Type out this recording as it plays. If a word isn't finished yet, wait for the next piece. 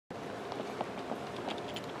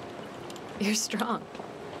You're strong.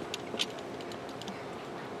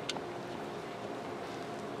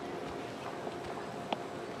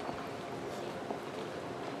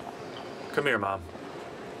 Come here, Mom.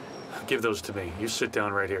 Give those to me. You sit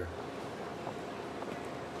down right here.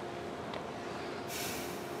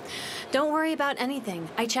 Don't worry about anything.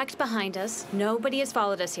 I checked behind us. Nobody has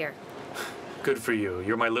followed us here. Good for you.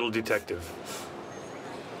 You're my little detective.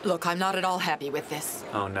 Look, I'm not at all happy with this.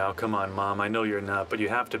 Oh, now, come on, Mom. I know you're not, but you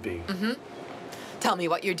have to be. Tell me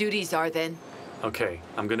what your duties are, then. Okay,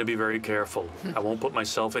 I'm gonna be very careful. I won't put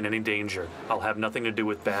myself in any danger. I'll have nothing to do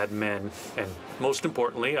with bad men. And most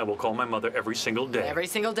importantly, I will call my mother every single day. Every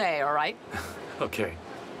single day, all right? Okay.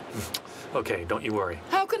 Okay, don't you worry.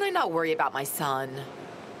 How can I not worry about my son?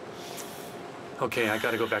 Okay, I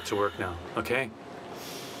gotta go back to work now, okay?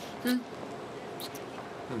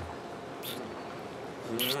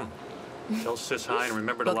 Tell Sis hi and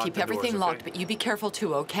remember to We'll lock keep the doors, everything okay? locked, but you be careful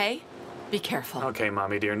too, okay? Be careful. Okay,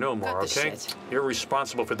 Mommy dear, no more, Cut the okay? shit. You're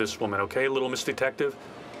responsible for this woman, okay, little Miss Detective?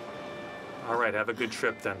 All right, have a good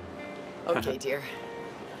trip then. Okay, dear.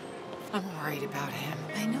 I'm worried about him.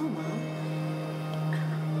 I know, Mom.